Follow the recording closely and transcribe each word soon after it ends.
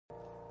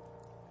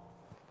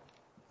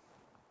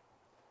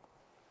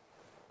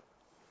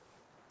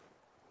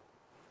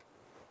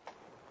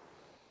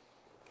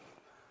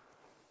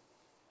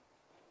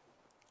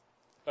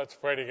Let's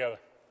pray together.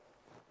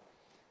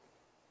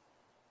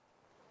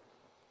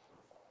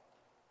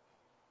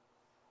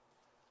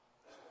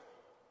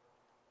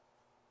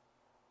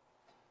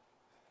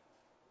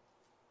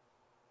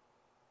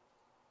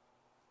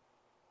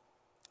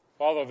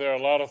 Father, there are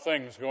a lot of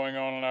things going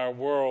on in our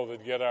world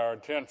that get our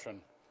attention.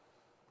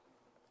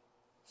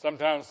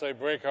 Sometimes they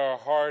break our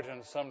heart,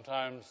 and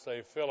sometimes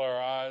they fill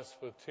our eyes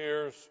with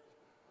tears.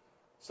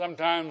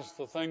 Sometimes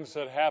the things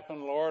that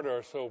happen, Lord,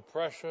 are so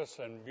precious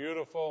and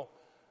beautiful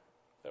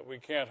that we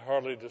can't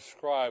hardly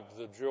describe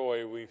the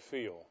joy we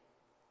feel.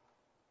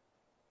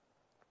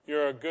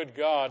 You're a good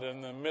God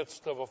in the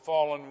midst of a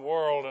fallen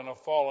world and a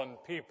fallen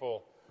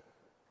people.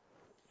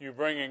 You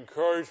bring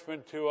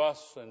encouragement to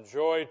us and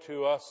joy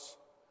to us,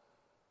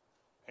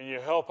 and you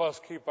help us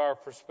keep our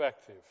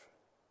perspective.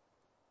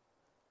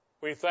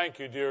 We thank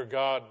you, dear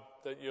God,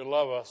 that you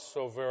love us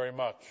so very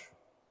much.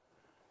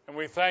 And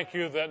we thank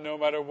you that no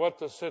matter what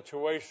the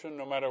situation,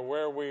 no matter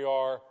where we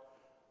are,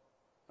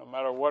 no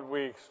matter what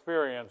we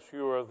experience,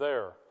 you are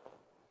there.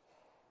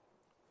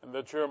 And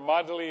that you're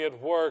mightily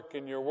at work,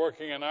 and you're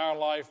working in our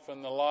life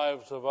and the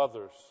lives of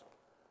others.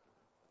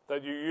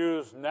 That you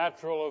use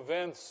natural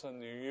events,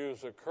 and you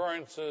use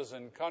occurrences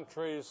in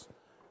countries,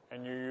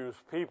 and you use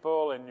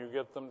people, and you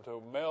get them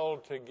to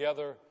meld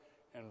together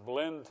and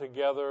blend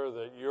together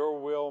that your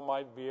will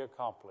might be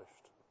accomplished.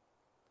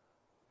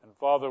 And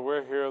Father,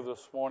 we're here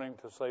this morning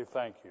to say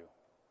thank you.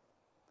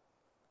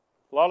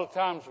 A lot of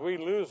times we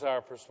lose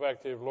our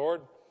perspective, Lord.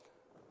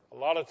 A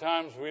lot of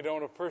times we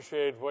don't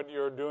appreciate what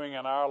you're doing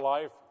in our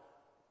life,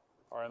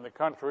 or in the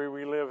country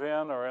we live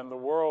in, or in the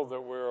world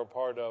that we're a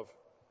part of.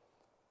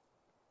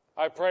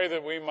 I pray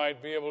that we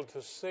might be able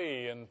to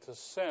see and to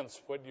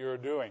sense what you're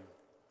doing.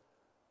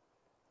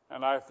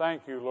 And I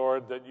thank you,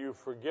 Lord, that you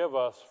forgive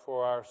us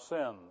for our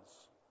sins.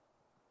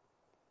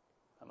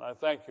 And I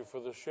thank you for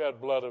the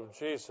shed blood of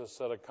Jesus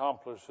that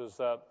accomplishes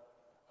that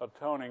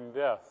atoning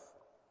death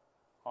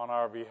on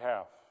our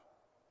behalf.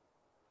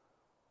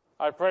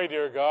 I pray,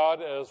 dear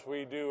God, as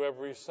we do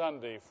every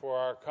Sunday for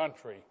our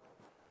country,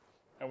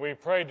 and we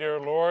pray, dear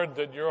Lord,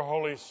 that your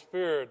Holy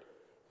Spirit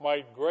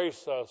might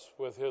grace us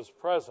with his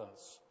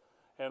presence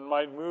and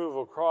might move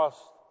across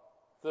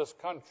this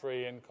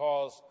country and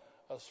cause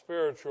a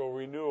spiritual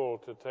renewal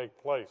to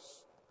take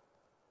place.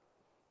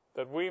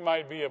 That we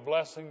might be a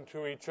blessing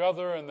to each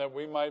other, and that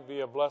we might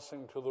be a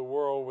blessing to the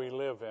world we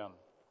live in.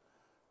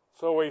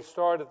 So we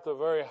start at the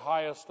very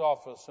highest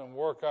office and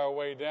work our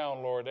way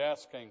down, Lord,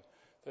 asking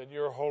that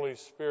your Holy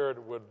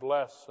Spirit would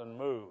bless and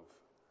move.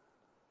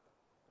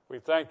 We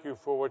thank you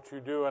for what you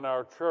do in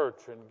our church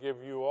and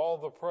give you all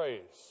the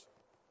praise.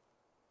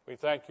 We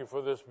thank you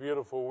for this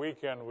beautiful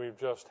weekend we've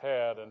just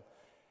had,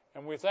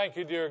 and we thank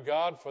you, dear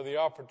God, for the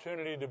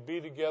opportunity to be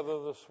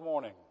together this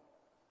morning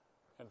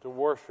and to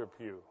worship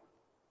you.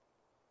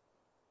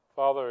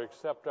 Father,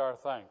 accept our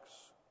thanks,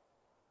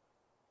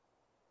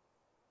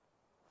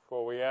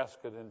 for we ask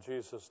it in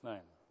Jesus' name.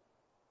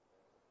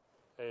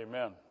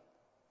 Amen.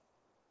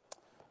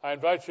 I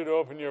invite you to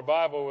open your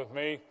Bible with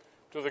me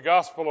to the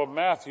Gospel of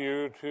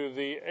Matthew, to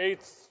the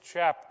 8th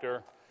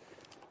chapter,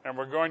 and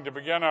we're going to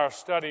begin our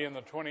study in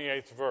the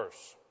 28th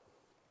verse.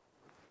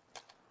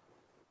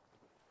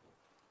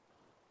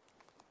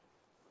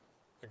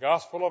 The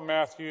Gospel of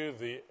Matthew,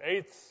 the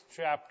 8th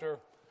chapter,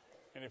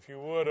 and if you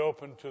would,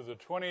 open to the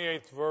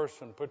 28th verse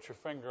and put your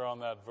finger on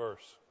that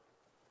verse.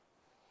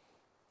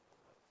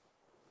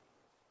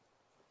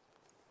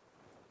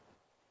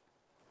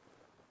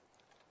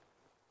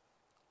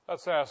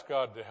 Let's ask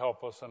God to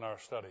help us in our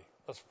study.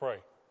 Let's pray.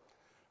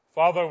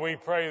 Father, we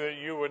pray that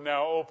you would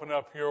now open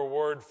up your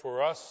word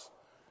for us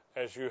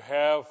as you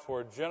have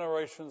for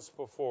generations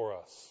before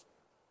us.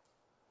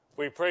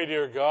 We pray,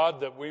 dear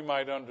God, that we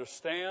might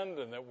understand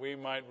and that we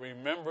might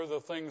remember the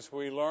things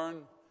we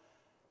learn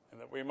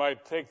and that we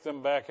might take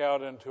them back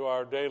out into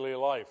our daily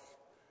life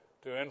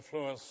to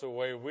influence the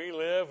way we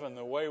live and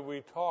the way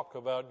we talk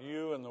about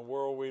you and the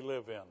world we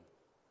live in.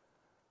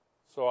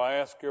 So I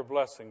ask your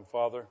blessing,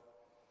 Father,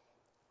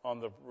 on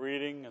the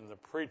reading and the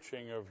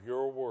preaching of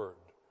your word.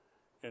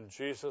 In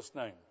Jesus'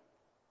 name,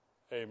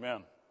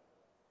 amen.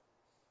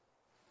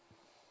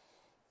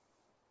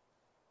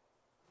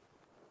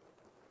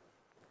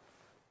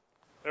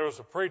 There was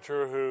a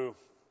preacher who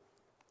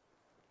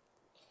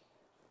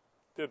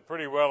did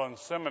pretty well in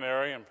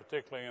seminary, and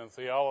particularly in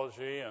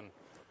theology, and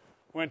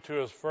went to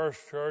his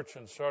first church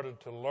and started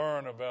to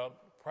learn about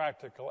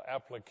practical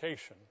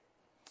application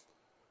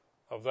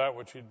of that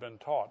which he'd been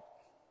taught.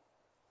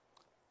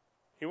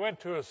 He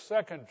went to his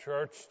second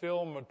church,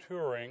 still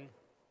maturing,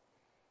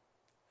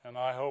 and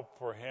I hope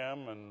for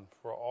him and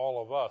for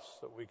all of us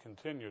that we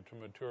continue to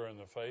mature in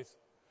the faith.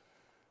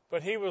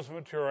 But he was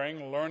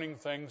maturing, learning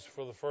things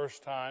for the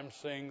first time,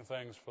 seeing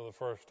things for the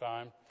first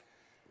time.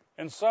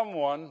 And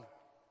someone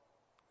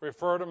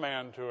referred a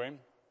man to him,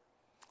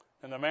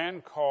 and the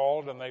man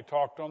called, and they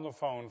talked on the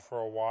phone for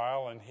a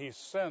while, and he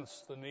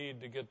sensed the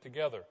need to get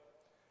together.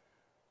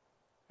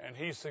 And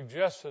he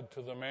suggested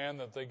to the man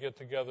that they get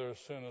together as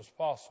soon as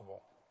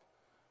possible.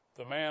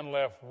 The man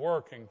left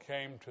work and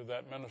came to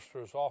that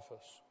minister's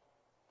office.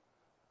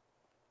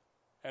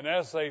 And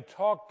as they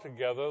talked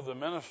together, the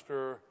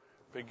minister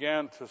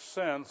began to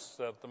sense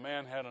that the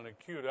man had an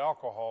acute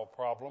alcohol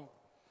problem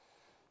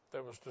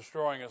that was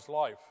destroying his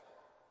life.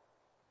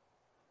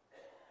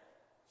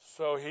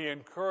 So he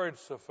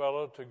encouraged the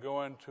fellow to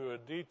go into a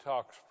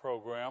detox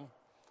program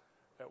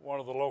at one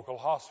of the local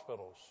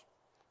hospitals.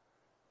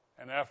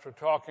 And after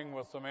talking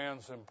with the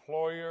man's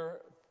employer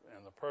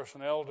and the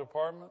personnel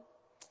department,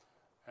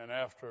 and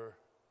after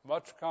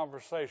much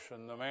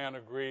conversation, the man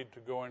agreed to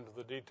go into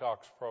the detox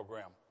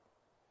program.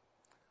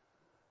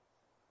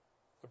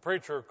 The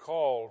preacher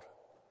called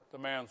the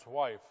man's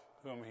wife,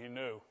 whom he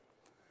knew,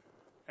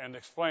 and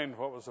explained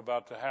what was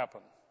about to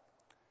happen.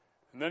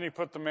 And then he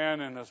put the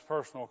man in his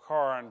personal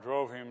car and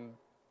drove him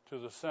to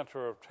the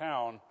center of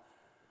town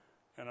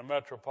in a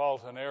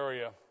metropolitan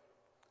area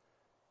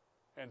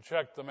and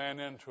checked the man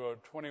into a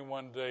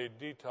 21-day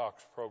detox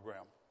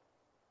program.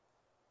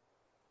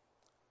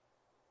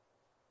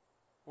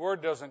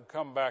 Word doesn't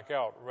come back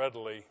out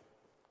readily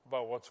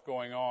about what's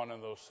going on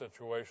in those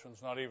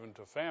situations, not even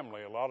to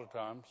family a lot of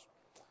times.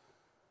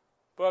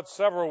 But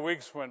several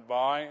weeks went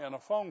by, and a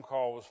phone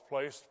call was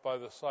placed by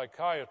the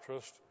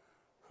psychiatrist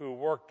who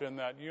worked in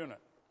that unit.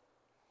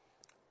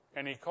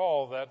 And he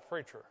called that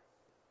preacher.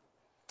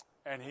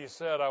 And he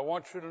said, I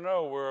want you to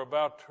know we're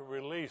about to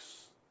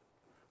release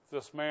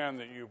this man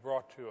that you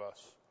brought to us.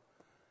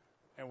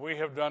 And we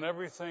have done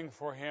everything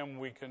for him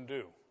we can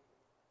do.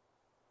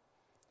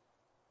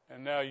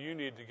 And now you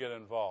need to get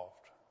involved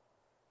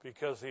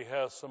because he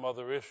has some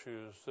other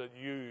issues that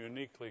you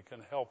uniquely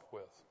can help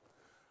with.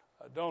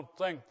 I don't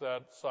think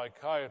that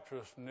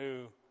psychiatrist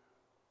knew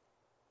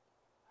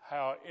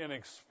how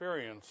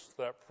inexperienced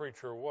that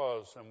preacher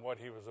was and what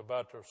he was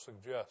about to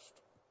suggest.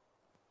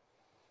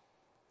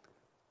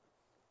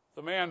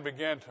 The man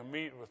began to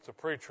meet with the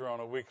preacher on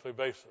a weekly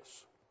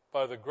basis.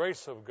 By the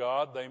grace of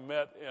God, they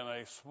met in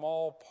a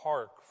small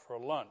park for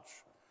lunch,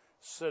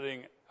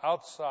 sitting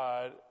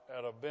outside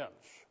at a bench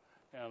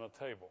and a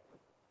table.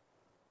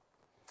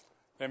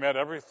 They met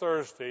every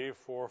Thursday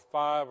for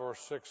 5 or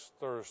 6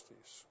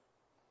 Thursdays.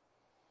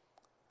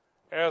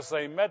 As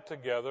they met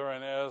together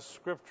and as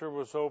Scripture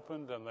was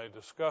opened and they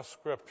discussed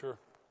Scripture,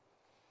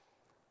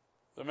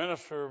 the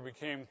minister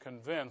became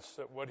convinced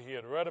that what he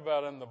had read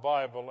about in the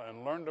Bible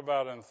and learned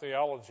about in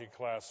theology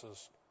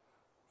classes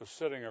was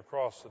sitting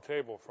across the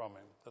table from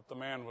him, that the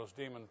man was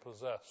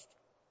demon-possessed.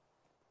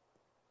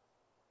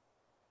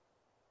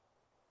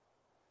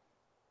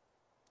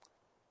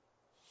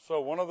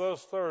 So one of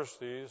those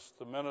Thursdays,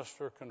 the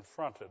minister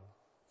confronted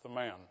the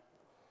man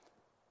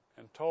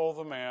and told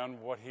the man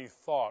what he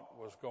thought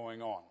was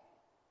going on.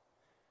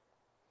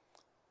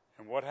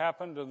 And what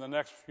happened in the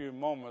next few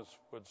moments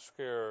would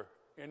scare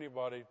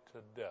anybody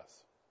to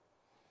death.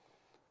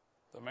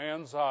 The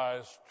man's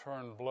eyes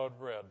turned blood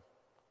red.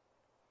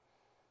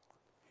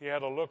 He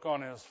had a look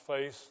on his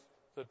face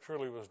that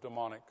truly was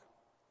demonic.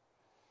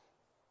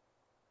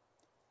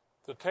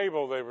 The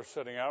table they were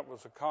sitting at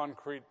was a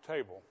concrete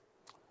table,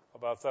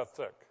 about that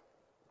thick,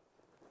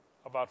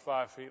 about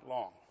 5 feet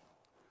long.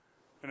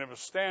 And it was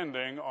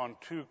standing on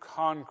 2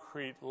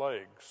 concrete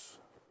legs.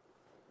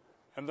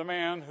 And the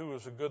man, who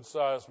was a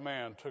good-sized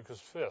man, took his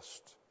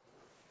fist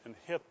and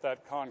hit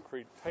that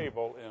concrete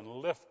table and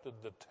lifted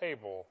the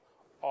table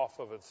off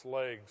of its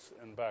legs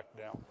and back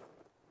down.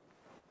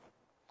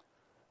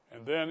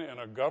 And then in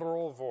a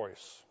guttural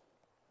voice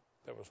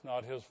that was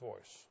not his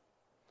voice,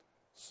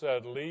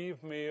 said,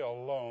 "Leave me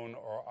alone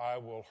or I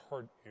will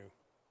hurt you."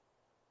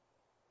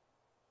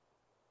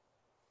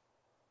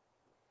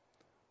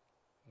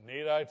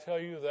 Need I tell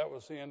you that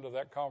was the end of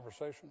that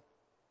conversation?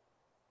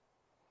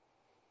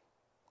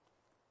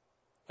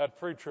 That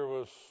preacher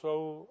was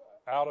so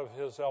out of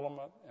his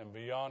element and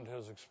beyond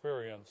his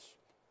experience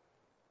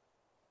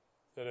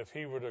that if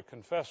he were to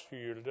confess to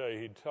you today,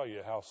 he'd tell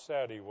you how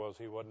sad he was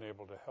he wasn't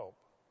able to help.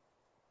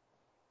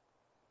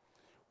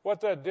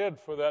 What that did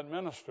for that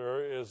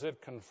minister is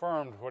it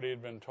confirmed what he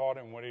had been taught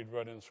and what he'd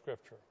read in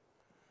Scripture.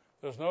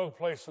 There's no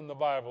place in the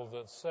Bible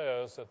that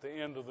says at the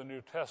end of the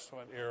New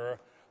Testament era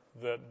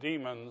that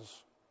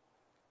demons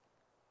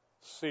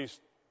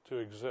ceased to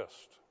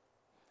exist.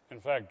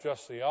 In fact,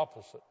 just the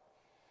opposite.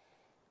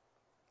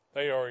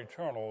 They are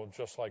eternal,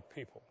 just like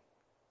people.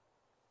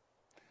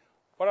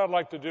 What I'd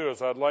like to do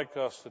is I'd like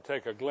us to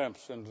take a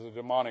glimpse into the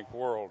demonic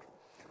world,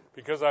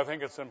 because I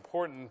think it's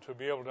important to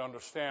be able to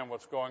understand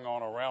what's going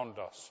on around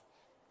us.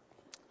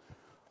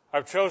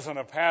 I've chosen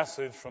a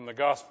passage from the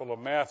Gospel of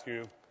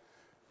Matthew,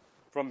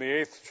 from the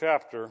 8th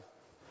chapter,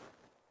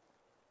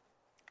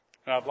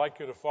 and I'd like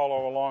you to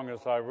follow along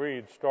as I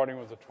read, starting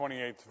with the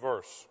 28th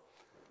verse.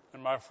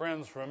 And my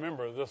friends,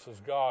 remember, this is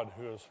God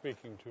who is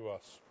speaking to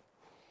us.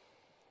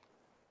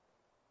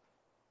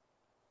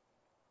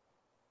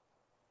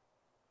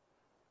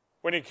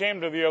 When he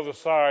came to the other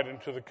side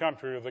into the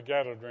country of the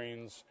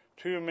Gadarenes,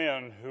 2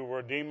 men who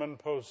were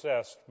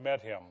demon-possessed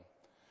met him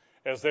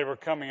as they were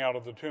coming out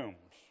of the tombs.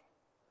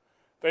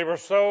 They were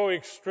so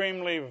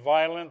extremely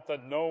violent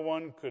that no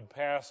one could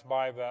pass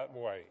by that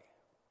way.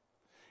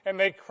 And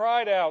they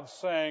cried out,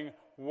 saying,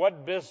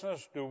 "What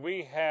business do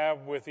we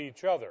have with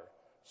each other,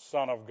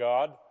 Son of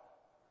God,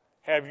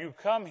 have you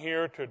come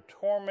here to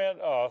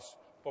torment us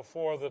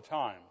before the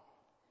time?"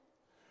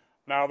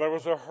 Now there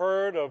was a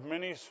herd of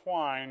many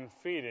swine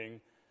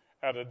feeding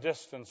at a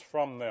distance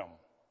from them.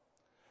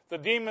 The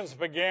demons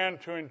began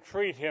to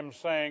entreat him,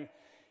 saying,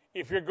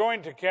 "If you're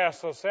going to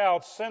cast us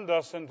out, send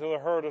us into the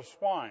herd of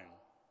swine."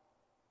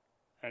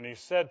 And he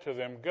said to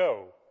them,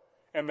 "Go."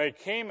 And they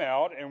came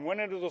out and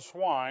went into the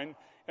swine,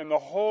 and the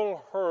whole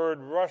herd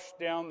rushed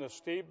down the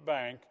steep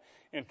bank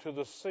into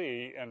the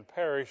sea and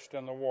perished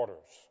in the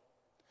waters.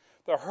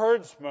 The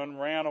herdsmen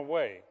ran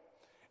away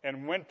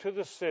and went to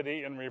the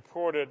city and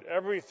reported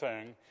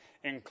everything,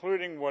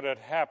 including what had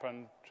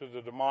happened to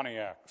the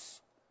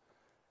demoniacs.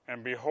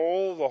 And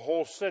behold, the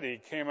whole city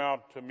came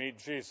out to meet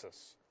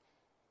Jesus.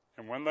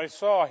 And when they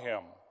saw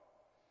him,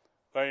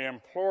 they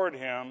implored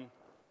him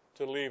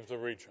to leave the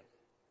region.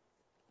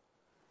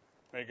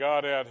 May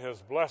God add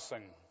his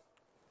blessing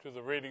to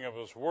the reading of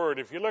his word.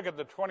 If you look at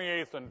the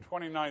 28th and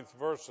 29th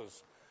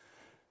verses,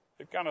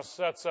 it kind of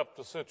sets up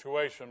the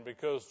situation,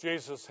 because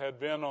Jesus had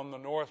been on the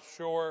north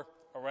shore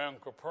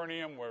around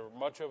Capernaum, where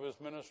much of his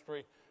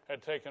ministry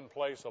had taken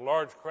place. A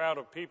large crowd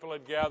of people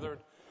had gathered.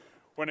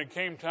 When it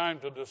came time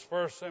to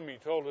disperse them, he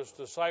told his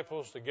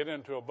disciples to get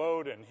into a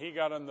boat, and he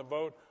got in the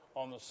boat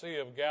on the Sea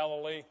of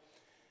Galilee.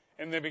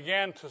 And they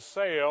began to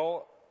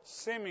sail,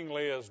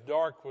 seemingly as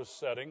dark was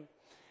setting.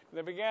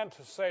 They began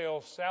to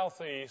sail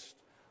southeast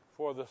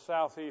for the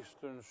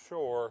southeastern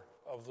shore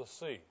of the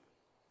sea.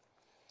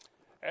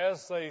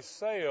 As they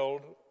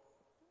sailed,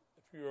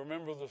 if you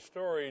remember the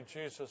story,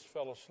 Jesus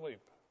fell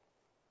asleep.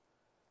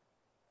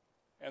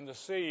 And the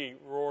sea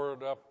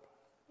roared up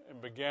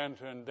and began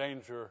to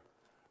endanger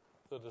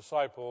the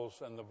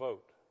disciples and the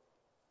boat.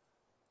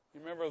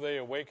 You remember they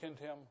awakened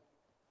him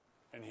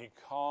and he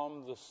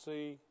calmed the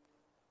sea?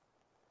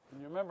 And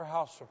you remember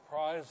how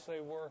surprised they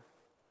were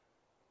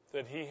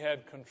that he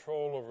had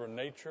control over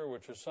nature,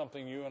 which is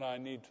something you and I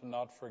need to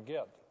not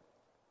forget.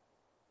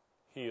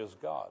 He is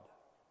God.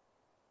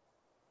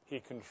 He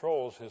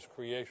controls his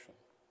creation.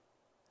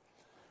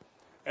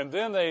 And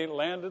then they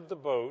landed the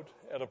boat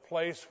at a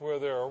place where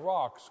there are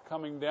rocks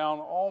coming down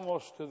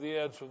almost to the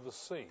edge of the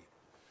sea.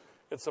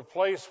 It's a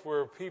place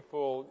where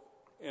people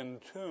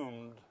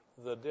entombed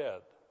the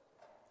dead.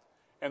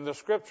 And the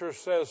scripture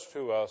says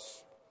to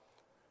us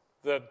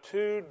that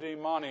two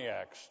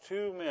demoniacs,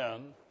 two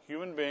men,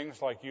 human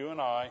beings like you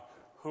and I,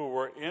 who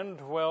were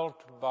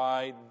indwelt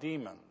by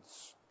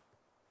demons,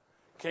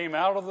 came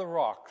out of the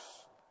rocks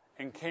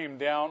and came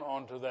down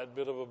onto that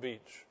bit of a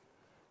beach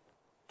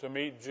to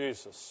meet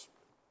Jesus.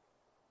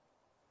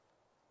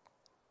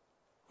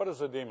 What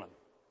is a demon?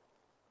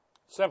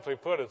 Simply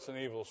put, it's an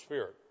evil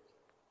spirit.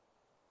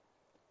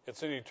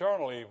 It's an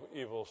eternal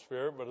evil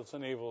spirit, but it's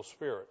an evil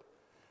spirit.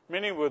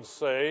 Many would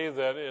say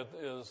that it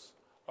is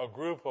a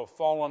group of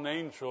fallen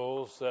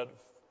angels that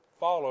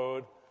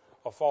followed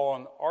a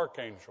fallen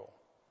archangel,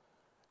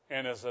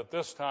 and is at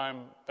this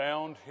time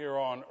bound here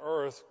on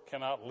earth,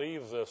 cannot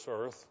leave this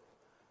earth,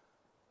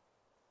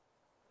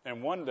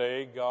 and one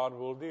day God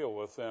will deal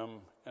with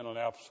them in an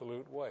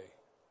absolute way.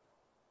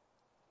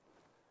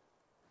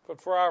 But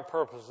for our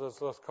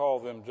purposes, let's call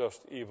them just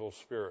evil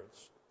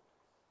spirits.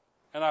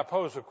 And I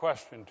pose a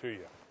question to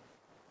you.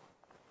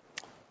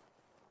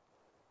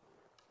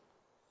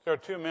 There are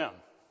two men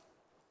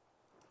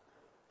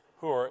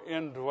who are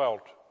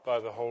indwelt by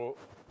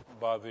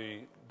the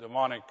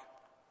demonic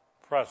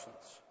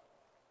presence.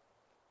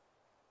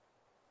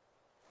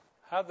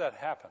 How'd that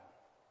happen?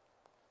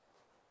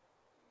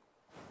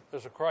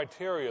 There's a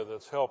criteria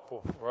that's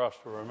helpful for us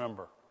to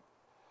remember.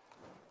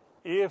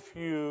 If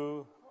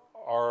you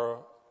are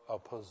a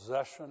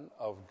possession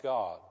of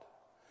God,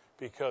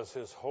 because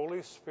his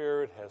Holy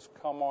Spirit has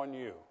come on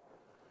you,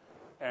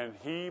 and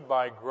he,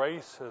 by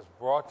grace, has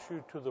brought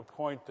you to the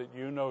point that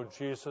you know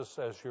Jesus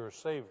as your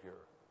Savior,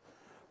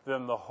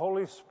 then the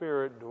Holy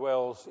Spirit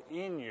dwells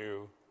in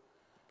you,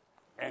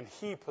 and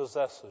he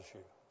possesses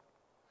you.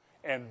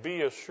 And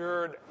be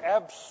assured,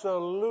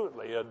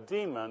 absolutely, a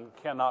demon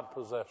cannot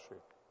possess you,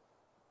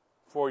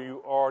 for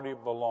you already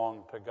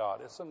belong to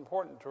God. It's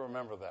important to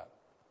remember that.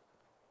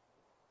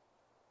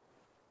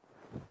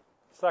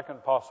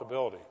 Second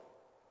possibility.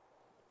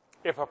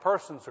 If a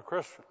person's a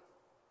Christian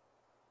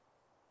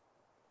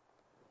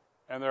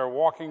and they're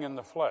walking in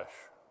the flesh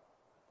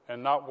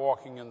and not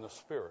walking in the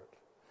Spirit,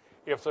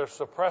 if they're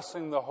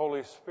suppressing the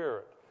Holy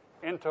Spirit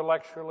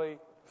intellectually,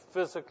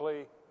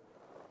 physically,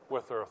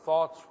 with their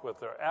thoughts, with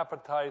their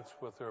appetites,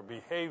 with their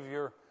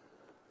behavior,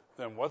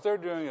 then what they're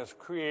doing is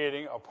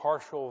creating a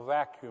partial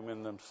vacuum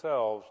in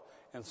themselves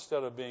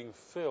instead of being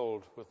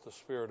filled with the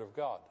Spirit of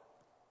God.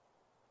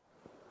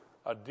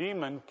 A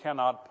demon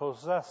cannot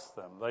possess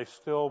them. They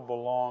still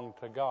belong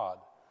to God.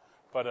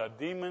 But a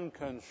demon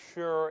can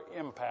sure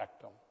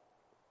impact them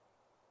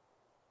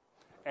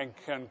and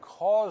can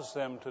cause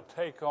them to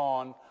take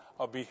on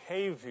a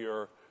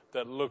behavior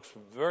that looks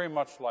very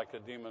much like a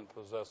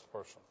demon-possessed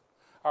person.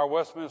 Our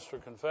Westminster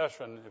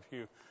Confession, if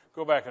you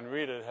go back and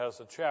read it, has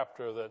a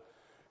chapter that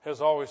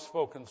has always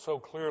spoken so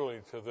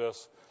clearly to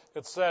this.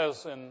 It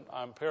says, and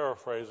I'm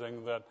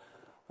paraphrasing, that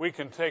We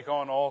can take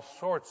on all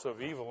sorts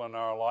of evil in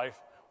our life.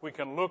 We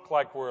can look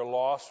like we're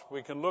lost.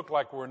 We can look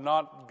like we're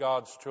not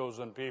God's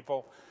chosen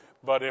people.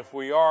 But if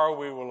we are,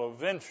 we will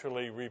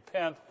eventually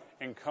repent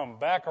and come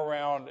back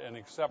around and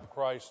accept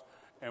Christ,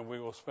 and we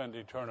will spend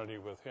eternity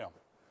with Him.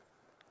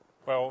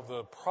 Well,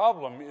 the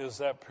problem is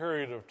that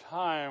period of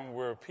time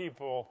where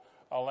people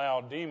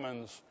allow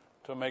demons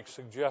to make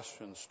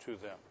suggestions to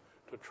them,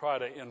 to try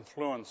to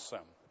influence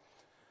them.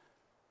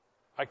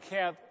 I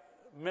can't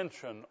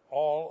mention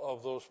all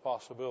of those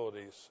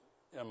possibilities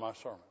in my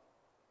sermon.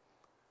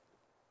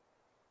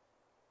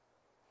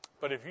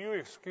 But if you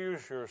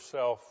excuse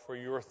yourself for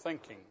your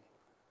thinking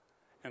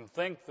and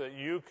think that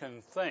you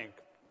can think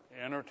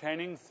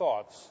entertaining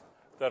thoughts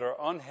that are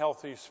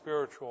unhealthy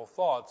spiritual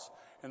thoughts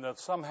and that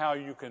somehow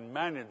you can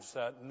manage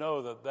that,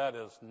 know that that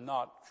is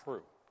not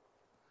true.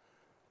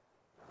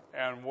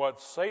 And what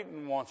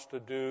Satan wants to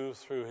do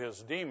through his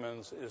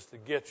demons is to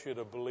get you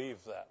to believe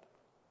that,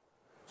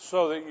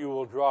 so that you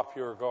will drop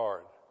your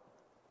guard.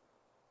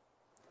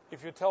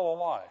 If you tell a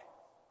lie,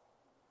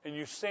 and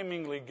you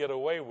seemingly get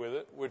away with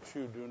it, which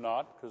you do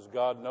not, because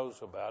God knows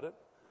about it,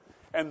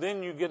 and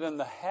then you get in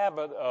the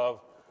habit of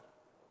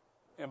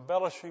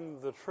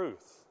embellishing the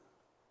truth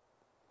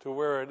to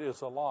where it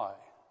is a lie,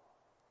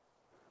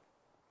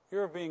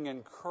 you're being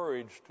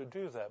encouraged to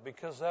do that,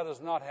 because that is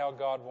not how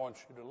God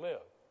wants you to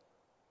live.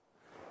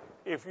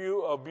 If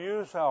you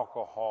abuse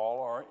alcohol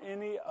or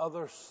any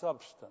other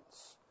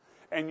substance,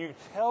 and you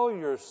tell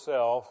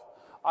yourself,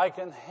 I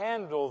can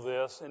handle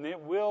this and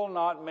it will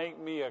not make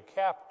me a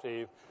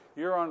captive,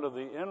 you're under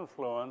the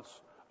influence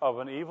of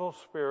an evil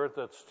spirit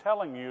that's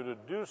telling you to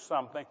do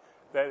something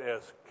that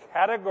is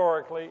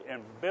categorically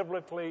and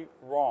biblically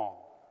wrong.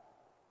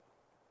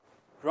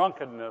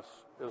 Drunkenness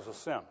is a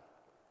sin.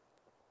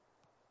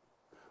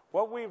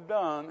 What we've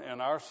done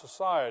in our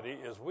society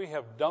is we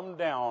have dumbed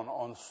down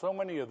on so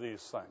many of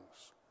these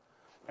things,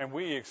 and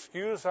we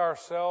excuse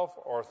ourselves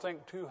or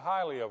think too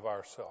highly of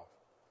ourselves.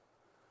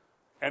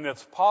 And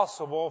it's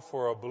possible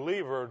for a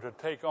believer to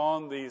take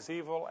on these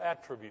evil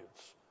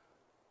attributes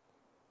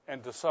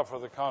and to suffer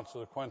the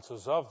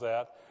consequences of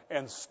that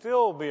and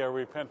still be a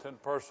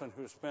repentant person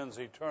who spends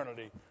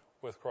eternity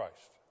with Christ.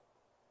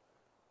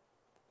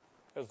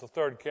 As the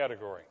third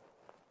category,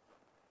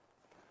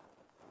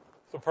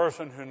 the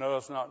person who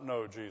does not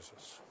know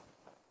Jesus.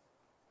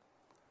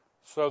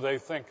 So they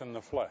think in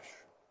the flesh.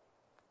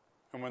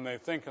 And when they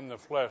think in the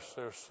flesh,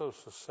 they're so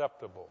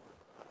susceptible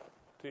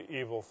to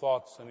evil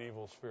thoughts and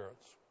evil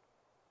spirits.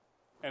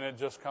 And it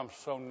just comes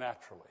so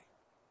naturally.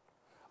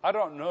 I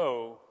don't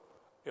know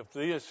if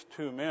these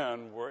two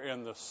men were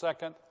in the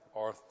second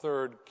or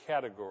third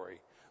category.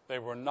 They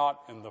were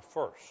not in the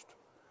first,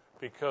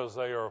 because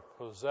they are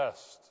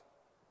possessed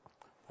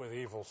with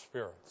evil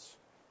spirits.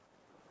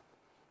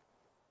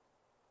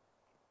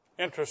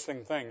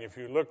 Interesting thing, if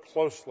you look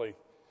closely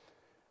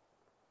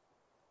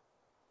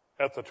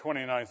at the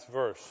 29th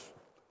verse,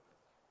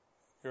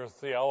 your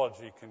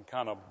theology can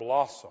kind of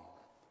blossom.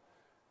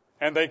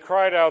 And they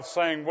cried out,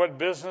 saying, what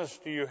business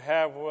do you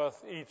have with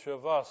each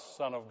of us,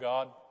 Son of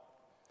God?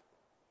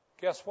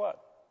 Guess what?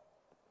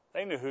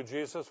 They knew who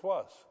Jesus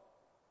was.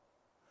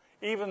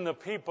 Even the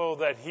people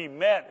that he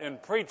met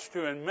and preached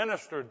to and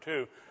ministered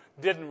to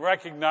didn't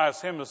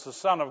recognize him as the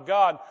Son of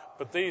God,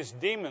 but these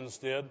demons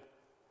did.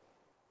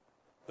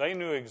 They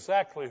knew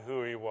exactly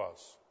who he was.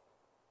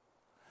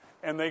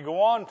 And they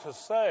go on to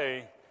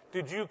say,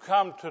 did you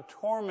come to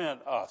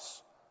torment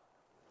us?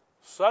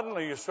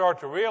 Suddenly you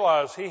start to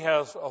realize he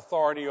has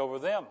authority over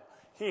them.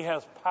 He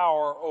has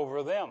power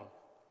over them.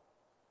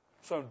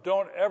 So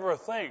don't ever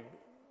think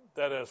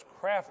that as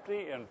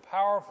crafty and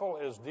powerful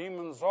as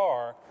demons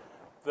are,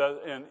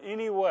 that in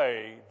any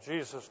way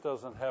Jesus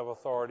doesn't have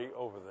authority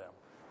over them,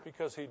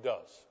 because he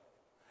does.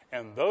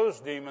 And those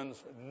demons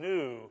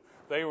knew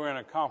they were in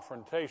a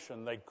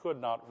confrontation they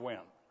could not win.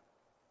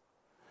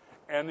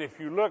 And if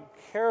you look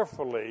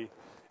carefully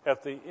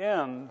at the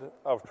end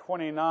of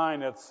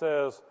 29, it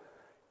says,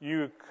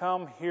 you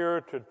come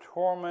here to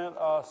torment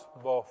us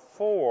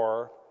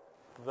before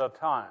the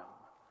time.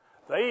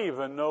 They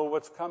even know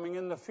what's coming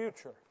in the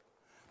future.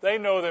 They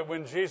know that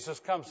when Jesus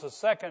comes the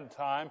second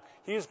time,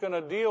 he's going to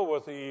deal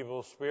with the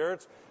evil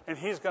spirits, and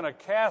he's going to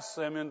cast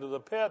them into the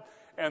pit,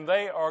 and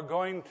they are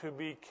going to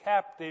be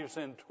captives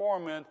in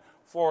torment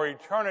for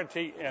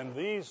eternity, and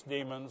these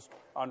demons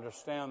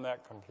understand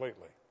that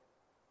completely.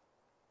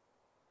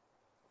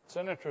 It's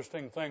an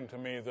interesting thing to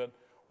me that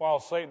while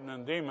Satan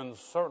and demons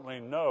certainly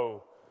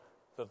know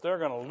that they're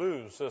going to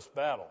lose this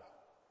battle,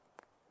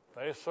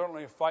 they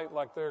certainly fight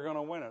like they're going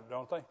to win it,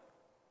 don't they?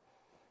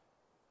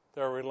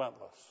 They're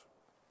relentless.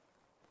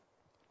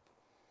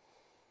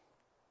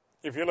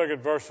 If you look at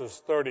verses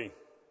 30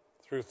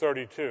 through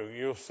 32,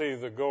 you'll see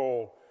the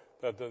goal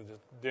that the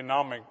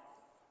demonic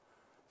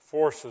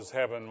forces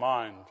have in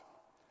mind.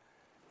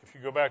 If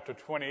you go back to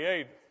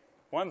 28,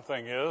 one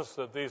thing is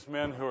that these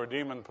men who are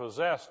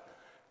demon-possessed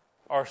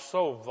are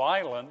so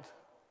violent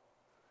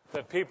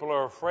that people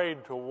are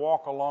afraid to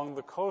walk along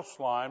the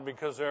coastline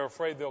because they're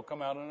afraid they'll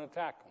come out and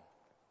attack them.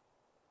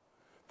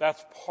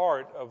 That's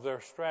part of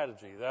their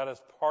strategy. That is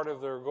part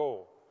of their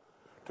goal,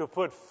 to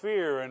put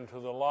fear into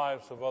the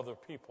lives of other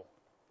people.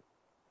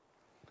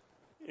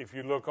 If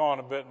you look on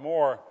a bit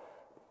more,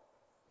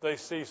 they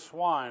see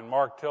swine.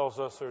 Mark tells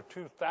us there are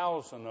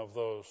 2,000 of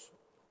those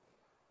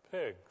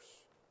pigs.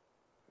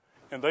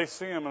 And they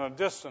see him in a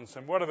distance.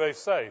 And what do they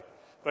say?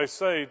 They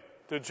say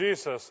to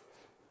Jesus,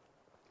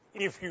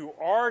 if you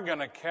are going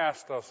to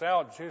cast us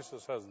out,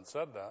 Jesus hasn't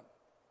said that,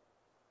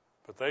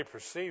 but they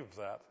perceived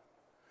that.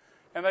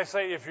 And they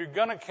say, if you're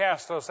going to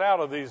cast us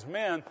out of these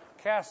men,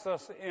 cast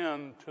us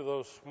into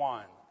those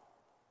swine.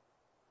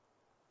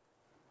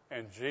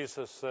 And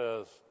Jesus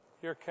says,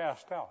 you're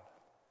cast out.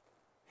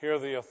 Hear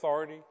the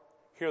authority,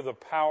 hear the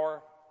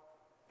power.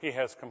 He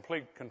has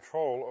complete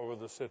control over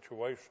the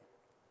situation.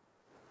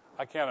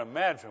 I can't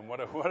imagine what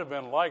it would have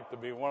been like to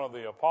be one of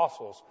the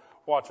apostles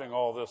watching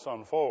all this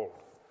unfold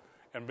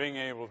and being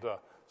able to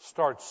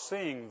start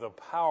seeing the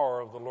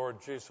power of the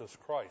Lord Jesus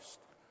Christ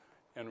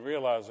and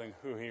realizing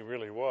who he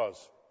really was.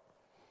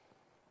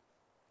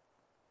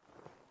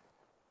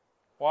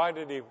 Why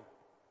did he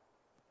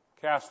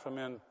cast them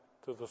into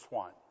the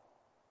swine?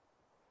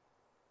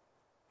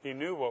 He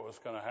knew what was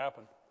going to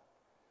happen.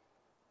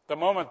 The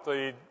moment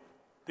the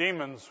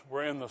demons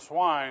were in the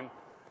swine,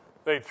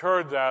 they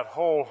turned that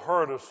whole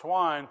herd of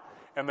swine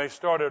and they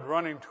started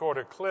running toward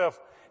a cliff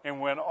and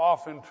went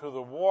off into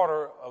the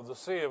water of the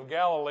Sea of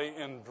Galilee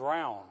and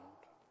drowned.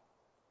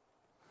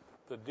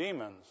 The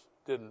demons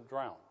didn't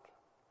drown.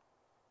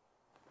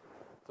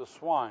 The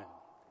swine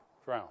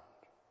drowned.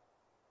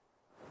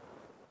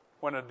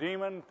 When a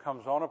demon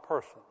comes on a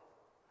person,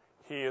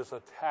 he is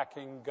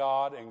attacking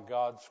God and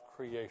God's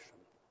creation.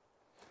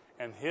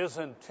 And his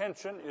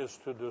intention is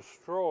to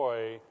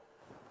destroy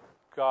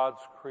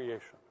God's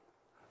creation.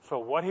 So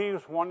what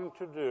he's wanting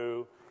to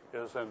do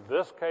is, in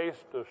this case,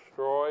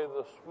 destroy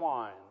the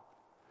swine.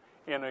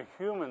 In a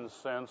human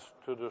sense,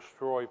 to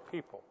destroy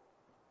people.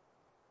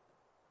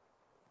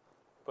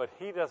 But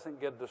he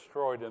doesn't get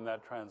destroyed in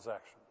that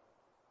transaction.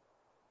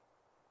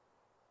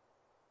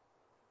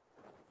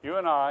 You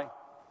and I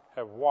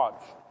have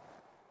watched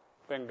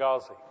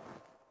Benghazi.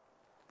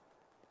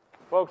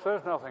 Folks,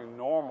 there's nothing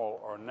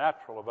normal or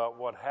natural about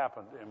what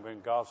happened in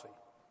Benghazi.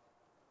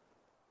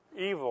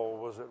 Evil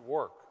was at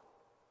work.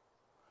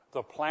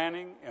 The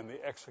planning and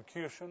the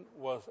execution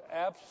was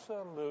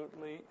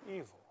absolutely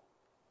evil.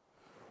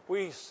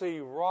 We see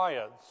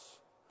riots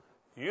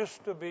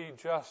used to be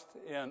just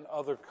in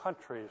other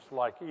countries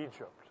like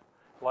Egypt,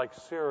 like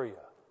Syria.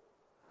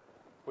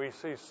 We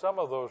see some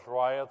of those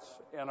riots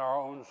in our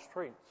own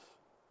streets.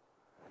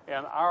 In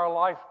our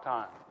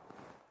lifetime,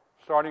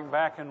 starting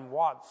back in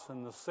Watts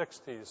in the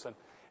 60s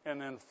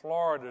and in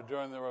Florida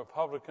during the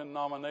Republican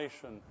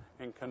nomination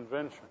and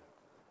convention.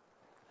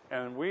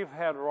 And we've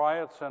had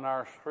riots in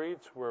our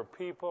streets where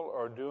people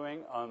are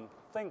doing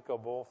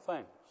unthinkable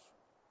things.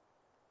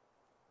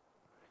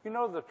 You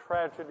know the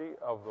tragedy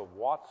of the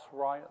Watts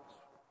riots?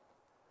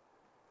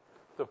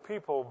 The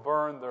people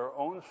burned their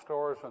own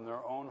stores and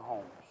their own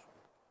homes.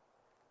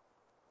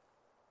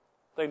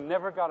 They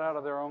never got out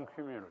of their own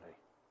community.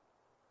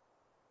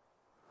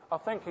 A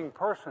thinking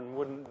person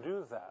wouldn't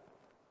do that.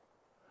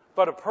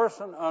 But a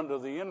person under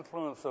the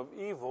influence of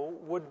evil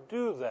would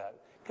do that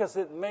because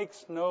it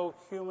makes no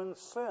human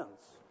sense.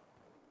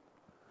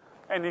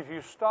 And if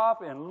you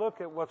stop and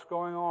look at what's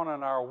going on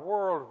in our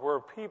world where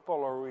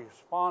people are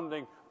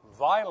responding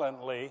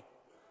violently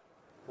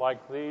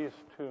like these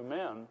two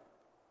men,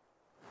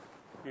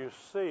 you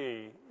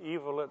see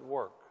evil at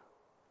work.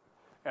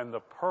 And the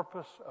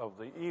purpose of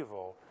the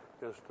evil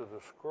is to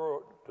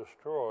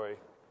destroy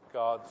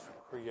God's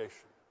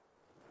creation.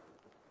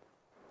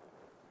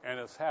 And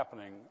it's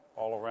happening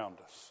all around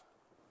us.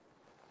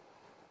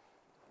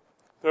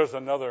 There's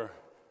another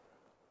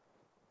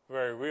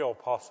very real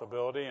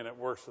possibility, and it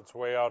works its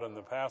way out in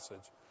the passage.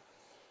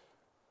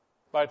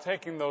 By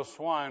taking those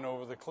swine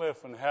over the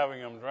cliff and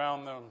having them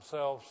drown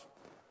themselves,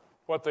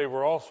 what they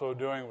were also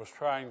doing was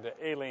trying to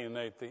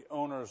alienate the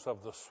owners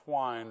of the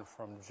swine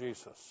from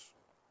Jesus.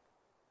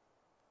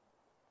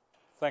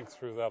 Think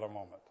through that a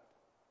moment.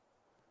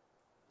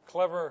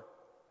 Clever,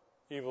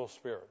 evil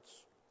spirits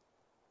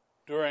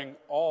doing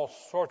all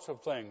sorts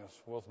of things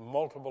with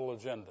multiple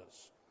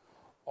agendas,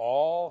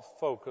 all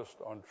focused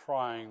on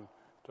trying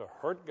to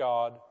hurt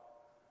God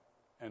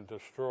and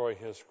destroy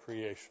his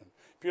creation.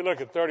 If you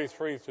look at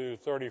 33 through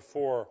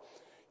 34,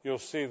 you'll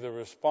see the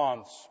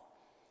response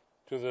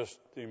to this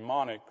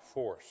demonic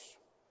force.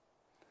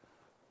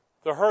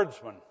 The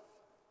herdsmen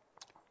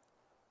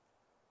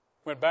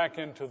went back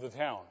into the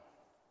town,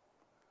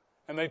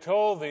 and they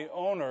told the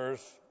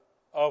owners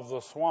of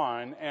the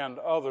swine and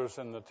others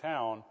in the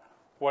town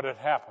what had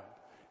happened.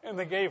 And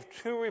they gave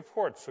two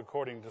reports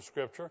according to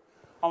Scripture.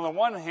 On the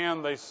one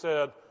hand, they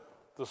said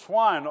the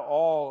swine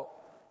all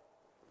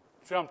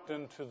jumped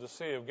into the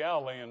Sea of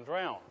Galilee and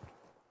drowned.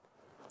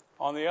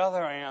 On the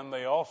other hand,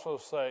 they also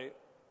say,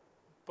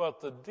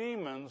 but the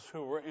demons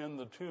who were in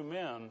the two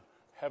men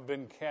have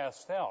been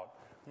cast out,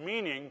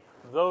 meaning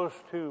those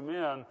two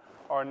men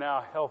are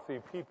now healthy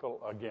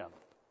people again.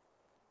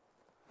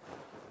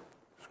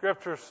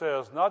 Scripture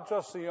says not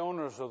just the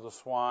owners of the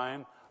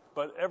swine,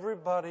 but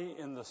everybody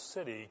in the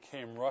city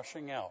came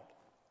rushing out.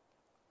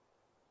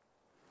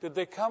 Did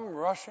they come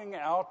rushing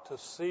out to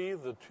see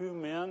the two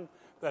men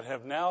that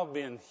have now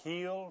been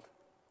healed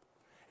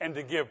and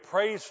to give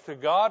praise to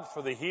God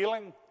for the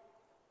healing?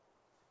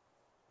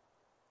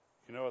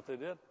 You know what they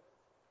did?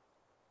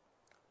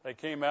 They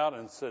came out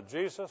and said,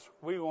 Jesus,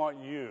 we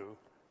want you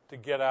to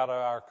get out of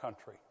our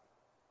country.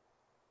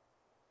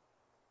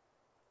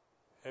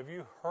 Have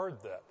you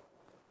heard that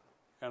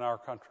in our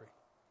country?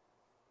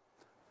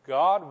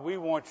 God, we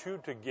want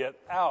you to get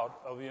out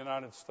of the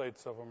United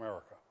States of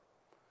America.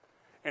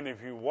 And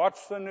if you watch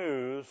the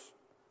news,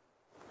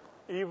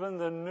 even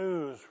the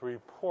news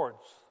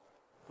reports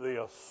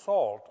the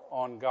assault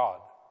on God.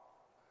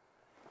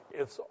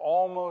 It's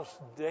almost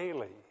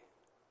daily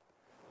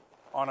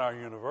on our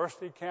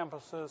university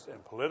campuses, in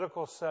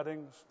political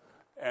settings,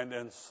 and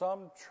in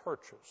some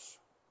churches.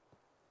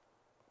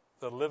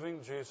 The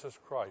living Jesus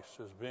Christ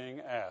is being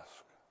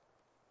asked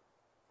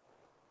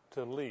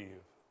to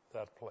leave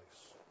that place.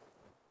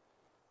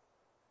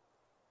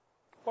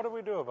 What do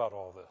we do about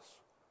all this?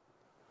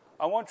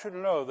 I want you to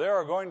know there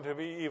are going to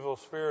be evil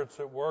spirits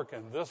at work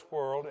in this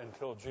world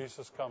until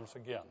Jesus comes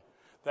again.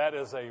 That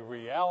is a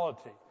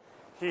reality.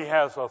 He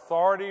has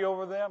authority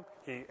over them.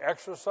 He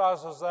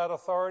exercises that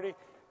authority.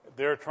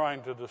 They're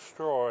trying to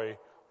destroy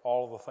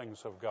all the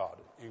things of God,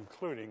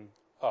 including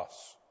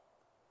us.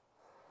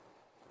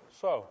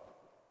 So,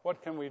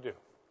 what can we do?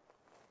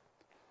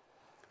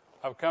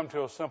 I've come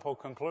to a simple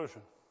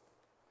conclusion.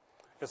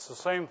 It's the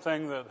same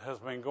thing that has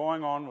been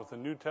going on with the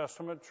New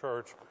Testament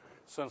church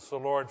since the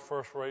Lord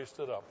first raised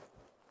it up.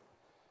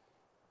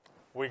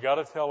 We got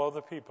to tell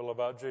other people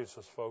about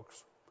Jesus,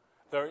 folks.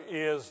 There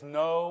is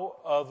no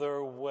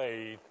other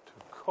way to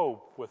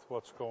cope with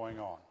what's going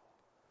on.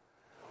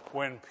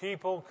 When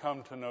people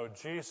come to know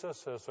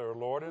Jesus as their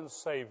Lord and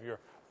Savior,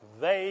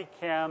 they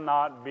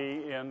cannot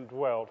be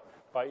indwelt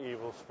by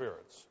evil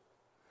spirits.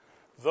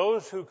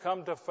 Those who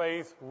come to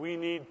faith, we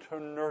need to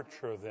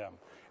nurture them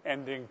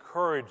and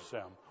encourage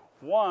them.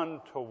 One,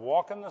 to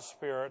walk in the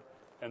Spirit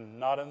and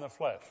not in the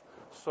flesh,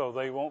 so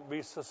they won't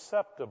be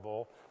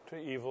susceptible to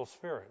evil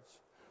spirits.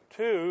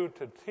 Two,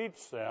 to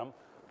teach them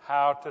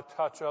how to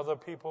touch other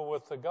people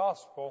with the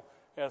gospel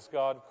as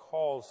God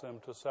calls them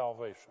to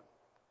salvation.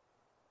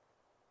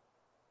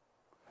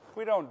 If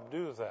we don't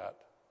do that,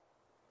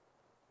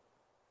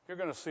 you're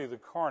going to see the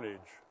carnage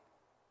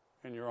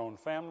in your own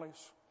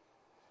families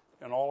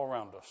and all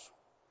around us.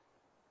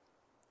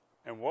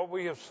 And what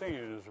we have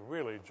seen is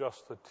really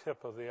just the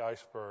tip of the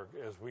iceberg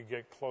as we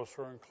get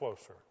closer and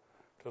closer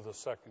to the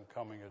second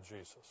coming of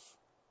Jesus.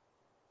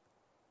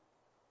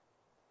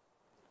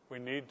 We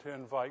need to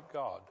invite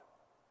God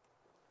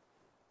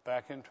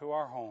back into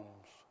our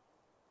homes,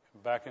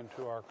 and back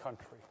into our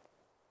country.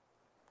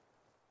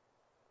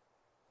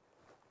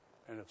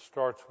 And it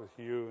starts with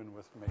you and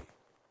with me.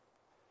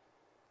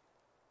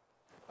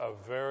 A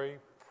very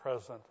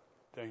present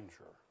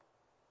danger.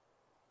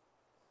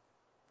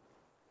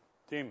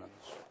 Demons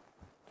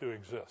do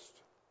exist.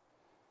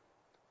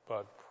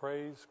 But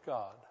praise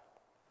God,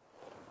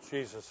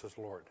 Jesus is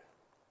Lord.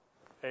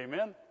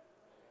 Amen?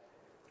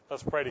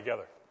 Let's pray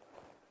together.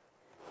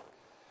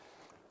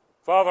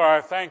 Father, I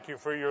thank you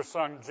for your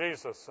Son,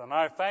 Jesus. And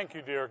I thank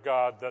you, dear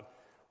God, that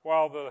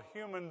while the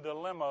human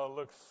dilemma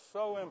looks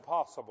so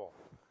impossible,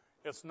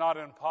 it's not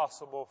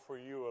impossible for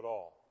you at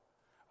all.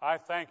 I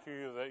thank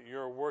you that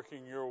you're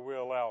working your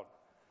will out.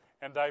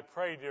 And I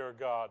pray, dear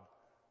God,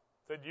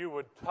 that you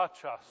would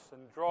touch us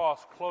and draw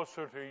us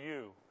closer to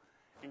you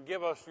and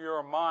give us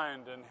your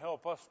mind and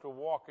help us to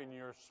walk in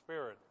your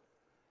spirit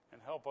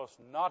and help us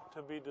not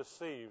to be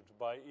deceived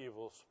by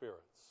evil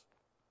spirits.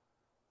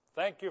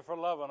 Thank you for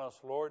loving us,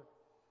 Lord.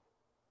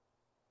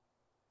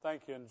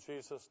 Thank you in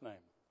Jesus' name.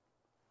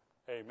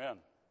 Amen.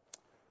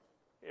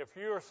 If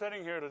you are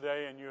sitting here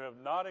today and you have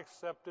not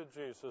accepted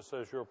Jesus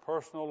as your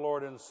personal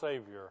Lord and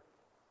Savior,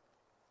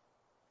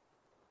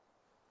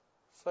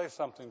 say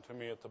something to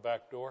me at the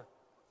back door.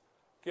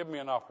 Give me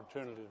an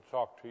opportunity to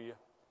talk to you.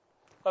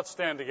 Let's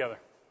stand together.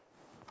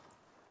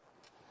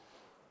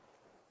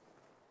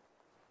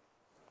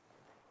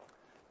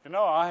 You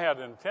know, I had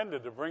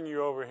intended to bring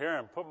you over here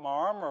and put my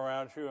arm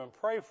around you and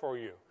pray for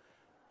you,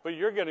 but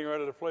you're getting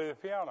ready to play the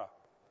piano.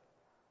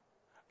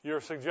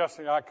 You're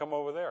suggesting I come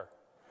over there.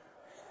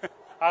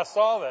 I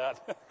saw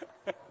that.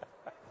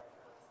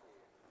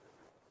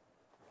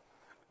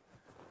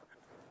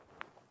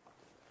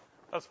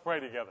 Let's pray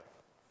together.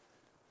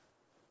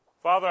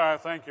 Father, I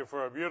thank you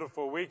for a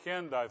beautiful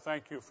weekend. I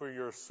thank you for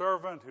your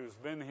servant who's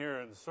been here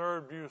and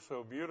served you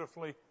so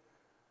beautifully.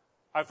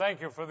 I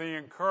thank you for the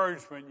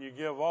encouragement you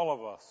give all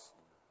of us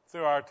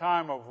through our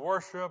time of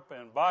worship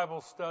and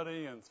Bible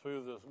study and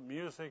through the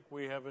music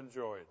we have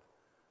enjoyed.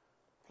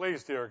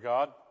 Please, dear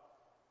God,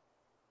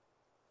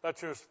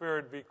 let your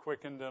Spirit be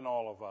quickened in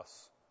all of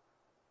us.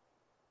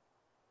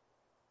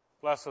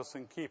 Bless us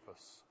and keep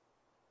us.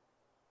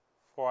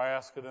 For I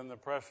ask it in the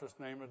precious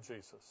name of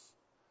Jesus.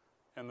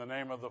 In the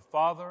name of the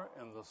Father,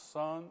 and the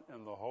Son,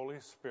 and the Holy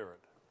Spirit.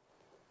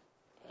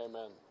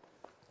 Amen.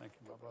 Thank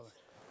you, my brother.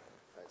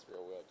 Thanks for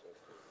your word,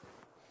 Joseph.